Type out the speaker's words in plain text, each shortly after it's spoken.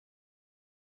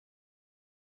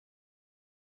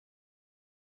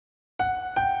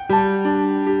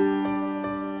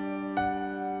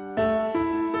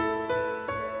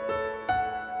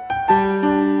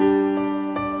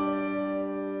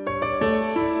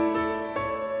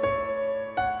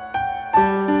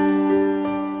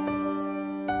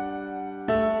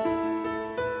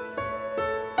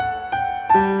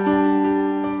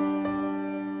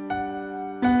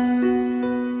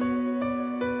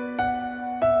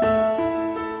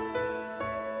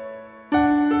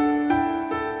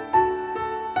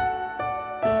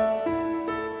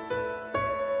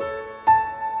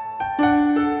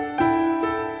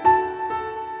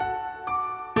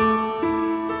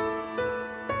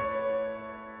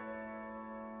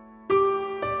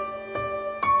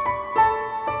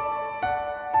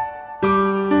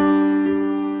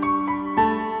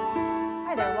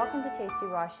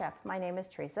Raw Chef. My name is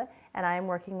Teresa and I'm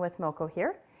working with Moko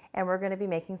here, and we're going to be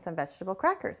making some vegetable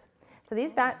crackers. So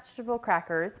these vegetable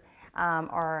crackers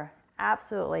are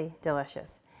absolutely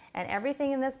delicious, and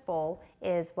everything in this bowl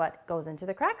is what goes into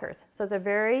the crackers. So it's a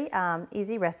very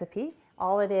easy recipe.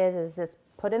 All it is just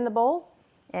put in the bowl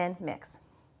and mix.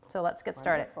 So let's get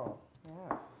started. Wonderful.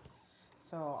 Yeah.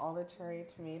 So all the cherry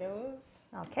tomatoes.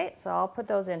 Okay, so I'll put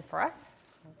those in for us.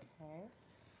 Okay.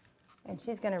 And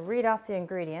she's going to read off the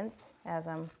ingredients as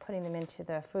I'm putting them into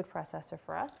the food processor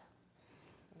for us.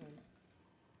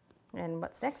 And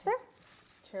what's next there?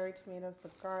 Cherry tomatoes, the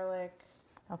garlic.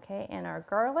 Okay, and our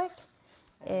garlic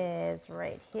is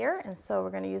right here. And so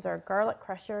we're going to use our garlic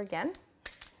crusher again.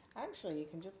 Actually, you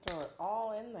can just throw it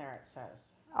all in there, it says.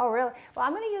 Oh, really? Well,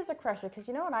 I'm going to use a crusher because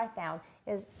you know what I found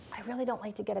is I really don't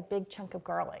like to get a big chunk of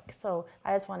garlic. So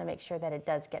I just want to make sure that it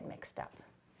does get mixed up.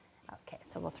 Okay,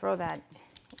 so we'll throw that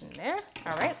in there.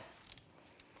 All right.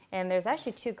 And there's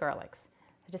actually 2 garlics.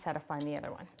 I just had to find the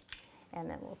other one. And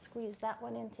then we'll squeeze that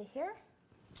one into here.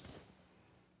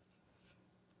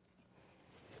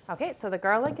 Okay, so the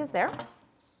garlic is there.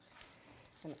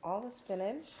 And all the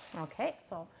spinach. Okay,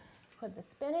 so put the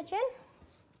spinach in.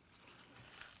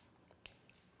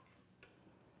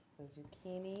 The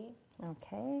zucchini.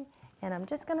 Okay, and I'm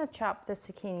just going to chop the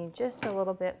zucchini just a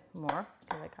little bit more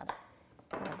because I got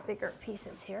bigger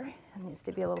pieces here. It needs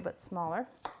to be a little bit smaller.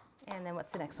 And then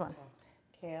what's the next one?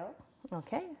 Kale.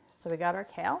 Okay, so we got our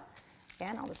kale.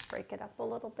 Again, I'll just break it up a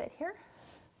little bit here.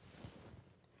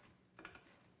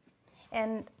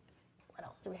 And what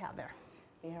else do we have there?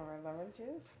 We have our lemon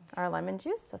juice. Our lemon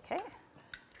juice, okay.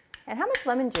 And how much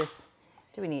lemon juice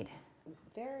do we need?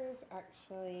 There is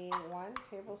actually 1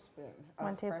 tablespoon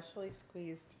of freshly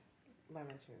squeezed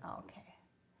lemon juice. Okay.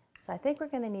 So I think we're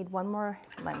going to need 1 more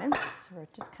lemon. So we're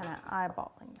just kind of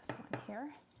eyeballing this one here.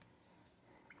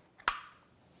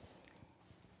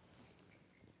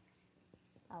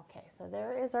 Okay, so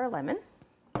there is our lemon.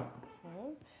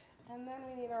 Okay. And then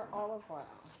we need our olive oil.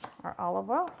 Our olive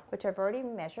oil, which I've already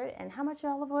measured. And how much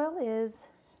olive oil is?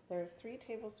 There's 3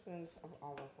 tablespoons of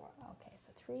olive oil. Okay,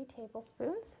 so 3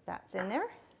 tablespoons. That's in there.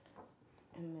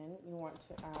 And then you want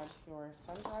to add your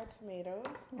sun-dried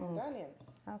tomatoes and onion.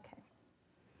 Okay.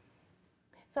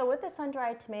 So with the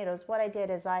sun-dried tomatoes, what I did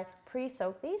is I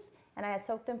pre-soaked these, and I had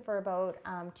soaked them for about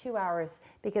 2 hours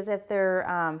because if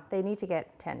they're, they need to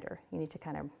get tender. You need to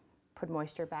kind of put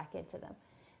moisture back into them.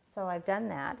 So I've done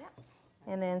that. Yep.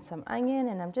 And then some onion,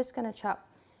 and I'm just going to chop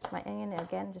my onion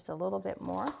again just a little bit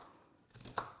more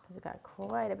because we've got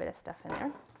quite a bit of stuff in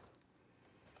there.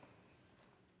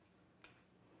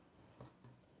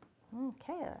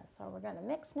 Okay, so we're going to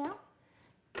mix now.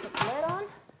 Put the lid on.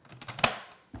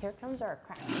 Here comes our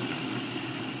cracker.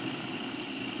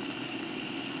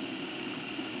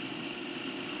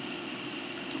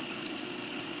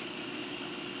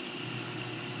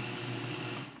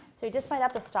 So you just might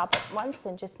have to stop it once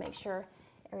and just make sure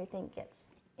everything gets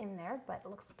in there, but it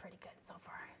looks pretty good so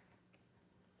far.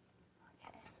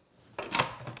 Okay.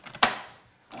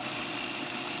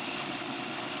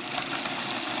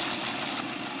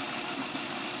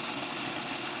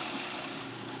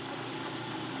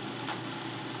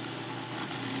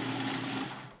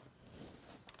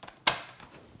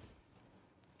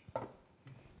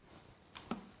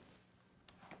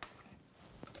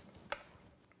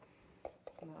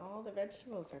 All the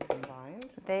vegetables are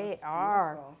combined. They That's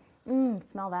are.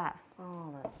 Smell that.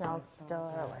 Oh, that smells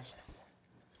so delicious.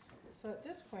 So at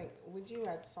this point, would you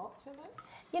add salt to this?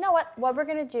 You know what? What we're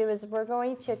going to do is we're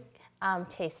going to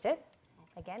taste it.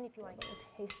 Again, if you want to get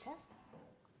a taste test.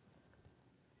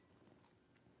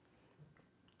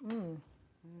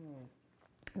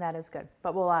 That is good,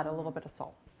 but we'll add a little bit of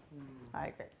salt. I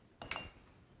agree.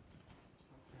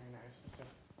 Very nice, just to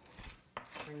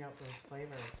bring out those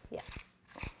flavors. Yeah.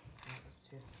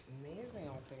 It tastes amazing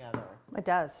altogether. It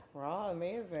does. Raw,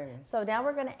 amazing. So now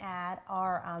we're going to add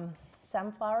our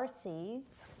sunflower seeds,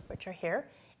 which are here,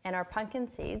 and our pumpkin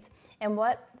seeds. And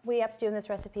what we have to do in this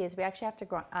recipe is we actually have to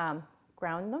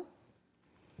ground them.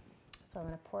 So I'm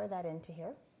going to pour that into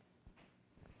here.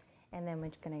 And then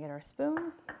we're going to get our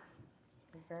spoon.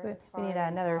 We need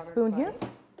another spoon here.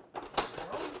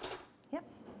 Yep.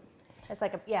 It's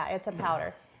like it's a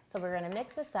powder. So we're going to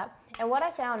mix this up. And what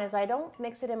I found is I don't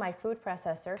mix it in my food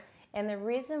processor. And the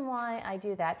reason why I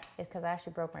do that is because I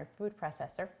actually broke my food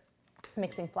processor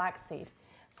mixing flaxseed.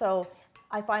 So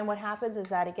I find what happens is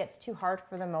that it gets too hard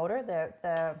for the motor.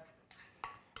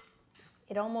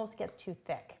 It almost gets too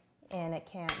thick and it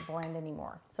can't blend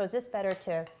anymore. So it's just better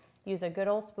to use a good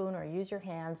old spoon or use your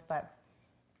hands, but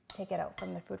take it out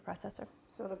from the food processor.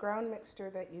 So the ground mixture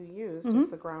that you used is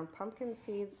the ground pumpkin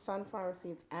seeds, sunflower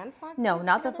seeds, and flax No, seeds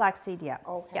not together? the flax seed yet.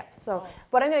 Okay. Yep. So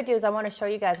what I'm going to do is I want to show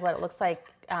you guys what it looks like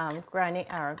grounding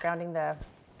the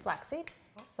flaxseed.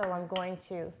 So I'm going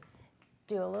to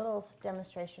do a little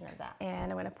demonstration of that.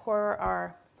 And I'm going to pour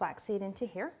our flaxseed into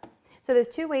here. So there's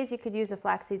two ways you could use the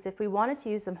flax seeds. If we wanted to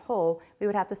use them whole, we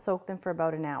would have to soak them for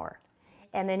about an hour.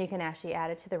 And then you can actually add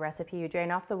it to the recipe. You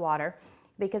drain off the water.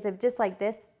 Because if just like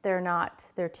this, they're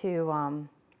too,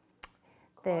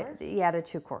 they're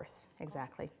too coarse.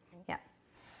 Exactly. Yeah.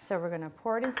 So we're going to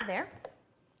pour it into there.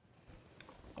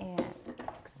 And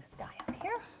mix this guy up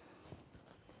here.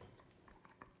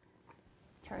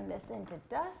 Turn this into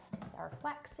dust, our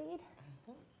flaxseed.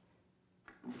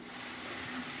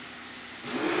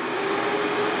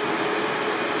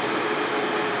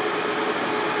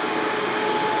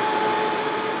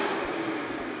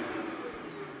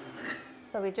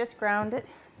 So we just ground it.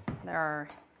 There are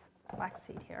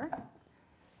flaxseed here.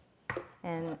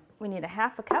 And we need a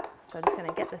half a cup, so I'm just going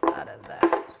to get this out of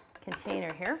the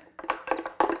container here.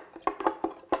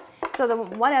 So the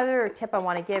one other tip I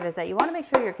want to give is that you want to make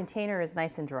sure your container is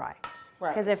nice and dry.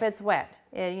 Right. Because if it's wet,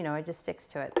 it just sticks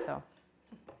to it. So,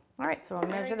 all right, so I'll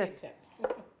measure this.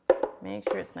 Make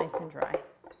sure it's nice and dry.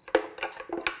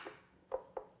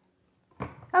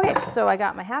 Okay, so I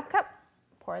got my half cup.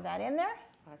 Pour that in there.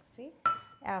 Flaxseed.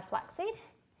 Flaxseed.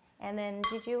 And then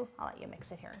I'll let you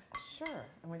mix it here. Sure.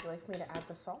 And would you like me to add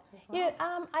the salt as well? Yeah,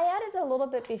 I added a little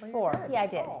bit before. Oh, yeah, I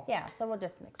did. Oh. Yeah, so we'll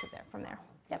just mix it there from there.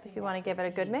 Yep, if you want to give it a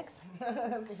good mix.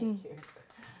 Thank you.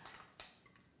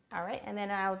 All right, and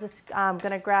then I'm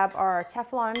going to grab our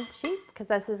Teflon sheet because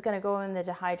this is going to go in the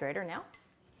dehydrator now.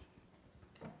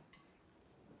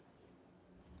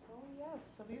 Oh yes,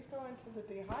 so these go into the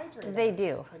dehydrator. They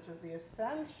do. Which is the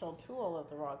essential tool of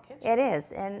the raw kitchen. It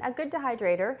is, and a good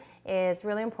dehydrator is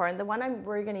really important. The one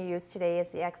we're going to use today is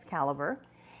the Excalibur.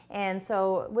 And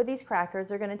so with these crackers,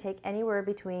 they're going to take anywhere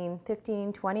between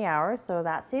 15, 20 hours. So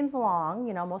that seems long.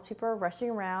 You know, most people are rushing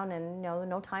around and,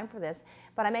 no time for this.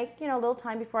 But I make, a little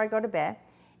time before I go to bed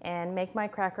and make my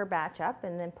cracker batch up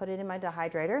and then put it in my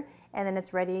dehydrator. And then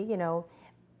it's ready,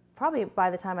 probably by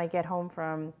the time I get home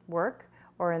from work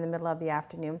or in the middle of the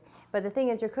afternoon. But the thing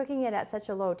is, you're cooking it at such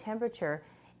a low temperature,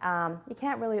 you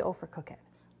can't really overcook it.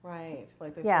 Right,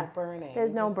 like there's no burning.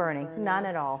 There's no burning, none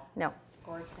at all, no.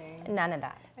 Scorching. None of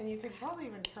that. And you could probably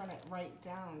even turn it right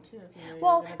down too if you really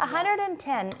Well,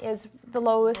 110 is the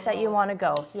lowest that you want to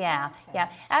go. Yeah, Okay.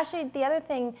 yeah. Actually, the other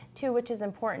thing too, which is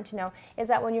important to know, is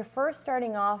that when you're first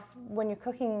starting off, when you're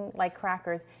cooking like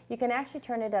crackers, you can actually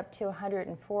turn it up to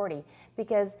 140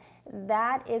 because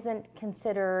that isn't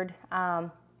considered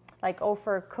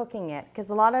for cooking it. Because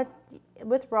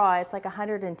with raw, it's like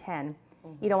 110.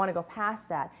 You don't want to go past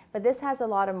that. But this has a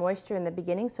lot of moisture in the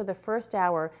beginning, so the first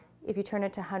hour, if you turn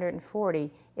it to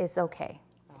 140, is okay.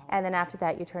 Oh. And then after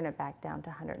that, you turn it back down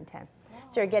to 110. Oh.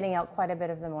 So you're getting out quite a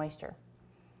bit of the moisture.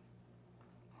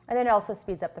 And then it also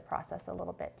speeds up the process a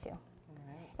little bit too.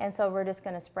 Right. And so we're just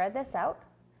going to spread this out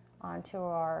onto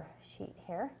our sheet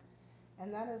here.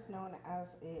 And that is known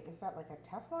as is that like a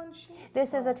Teflon sheet?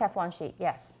 This is a Teflon sheet,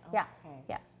 yes. Okay.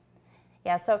 Yeah.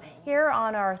 Yeah, so here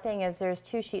on our thing there's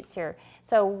two sheets here.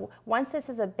 So once this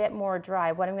is a bit more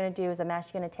dry, what I'm going to do is I'm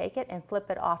actually going to take it and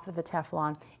flip it off of the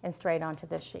Teflon and straight onto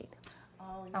this sheet.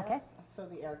 Oh, yes. Okay. So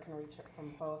the air can reach it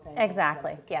from both ends.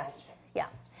 Exactly, yes. Yeah.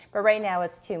 But right now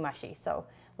it's too mushy, so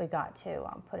we've got to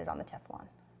put it on the Teflon.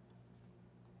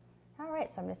 All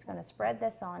right, so I'm just going to spread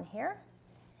this on here.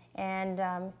 And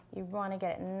you want to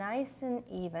get it nice and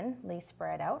evenly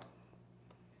spread out.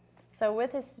 So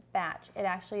with this batch, it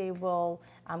actually will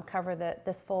cover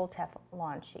this full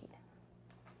Teflon sheet.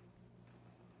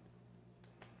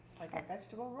 It's like a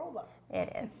vegetable roll-up.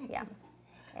 It is, yeah.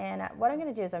 And what I'm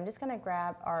going to do is I'm just going to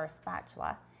grab our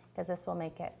spatula because this will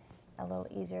make it a little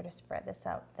easier to spread this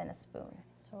out than a spoon.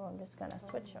 So I'm just going to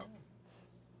switch over.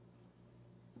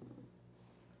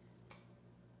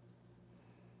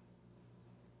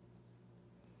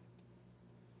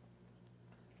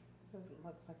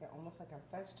 Looks like almost like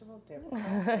a vegetable dip.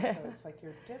 So it's like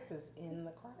your dip is in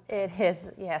the cracker. It is,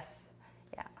 yes.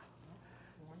 Yeah.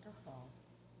 That's wonderful.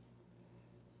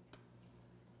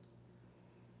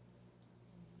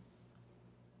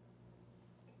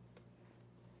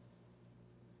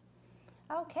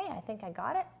 Okay, I think I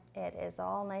got it. It is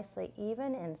all nicely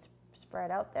even and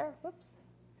spread out there. Whoops.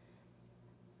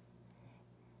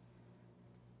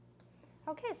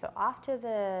 Okay, so off to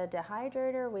the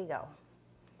dehydrator we go.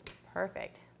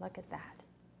 Perfect. Look at that.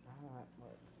 That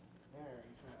looks very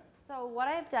good. So what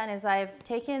I've done is I've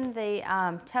taken the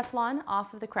Teflon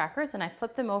off of the crackers and I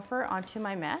flipped them over onto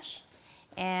my mesh.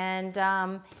 And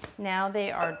now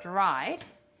they are dried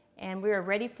and we are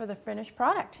ready for the finished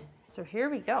product. So here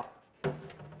we go.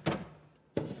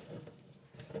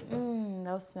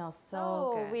 Those smell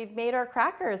so good. We've made our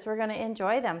crackers. We're going to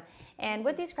enjoy them. And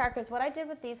with these crackers, what I did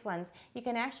with these ones, you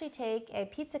can actually take a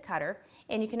pizza cutter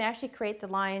and you can actually create the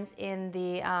lines in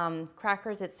the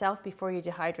crackers itself before you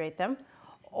dehydrate them,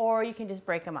 or you can just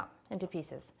break them up into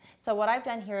pieces. So what I've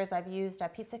done here is I've used a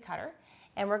pizza cutter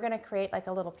and we're going to create like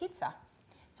a little pizza.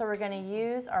 So we're going to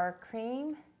use our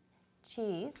cream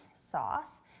cheese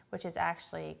sauce, which is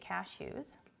actually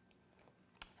cashews.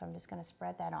 So I'm just going to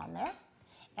spread that on there.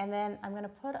 And then I'm going to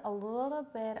put a little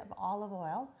bit of olive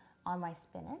oil on my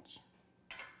spinach.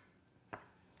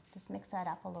 Just mix that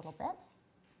up a little bit.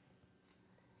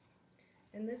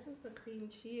 And this is the cream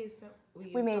cheese that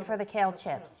we made for the kale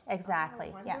chips.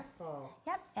 Exactly, oh, yes.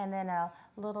 Yep, and then a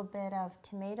little bit of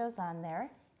tomatoes on there.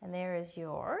 And there is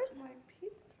yours. My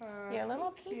pizza. Your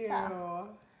little pizza.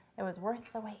 It was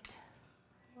worth the wait.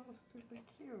 Oh, super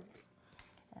cute.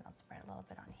 And I'll spread a little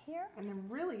bit on here. And then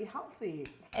really healthy.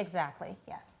 Exactly,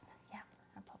 yes. Yeah,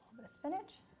 I'll put a little bit of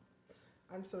spinach.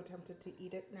 I'm so tempted to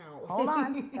eat it now. Hold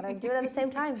on, gotta do it at the same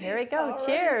time. Here we go, All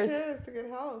cheers. Right, cheers to good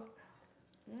health.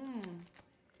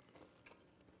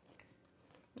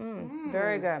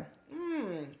 Very good.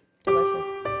 Delicious.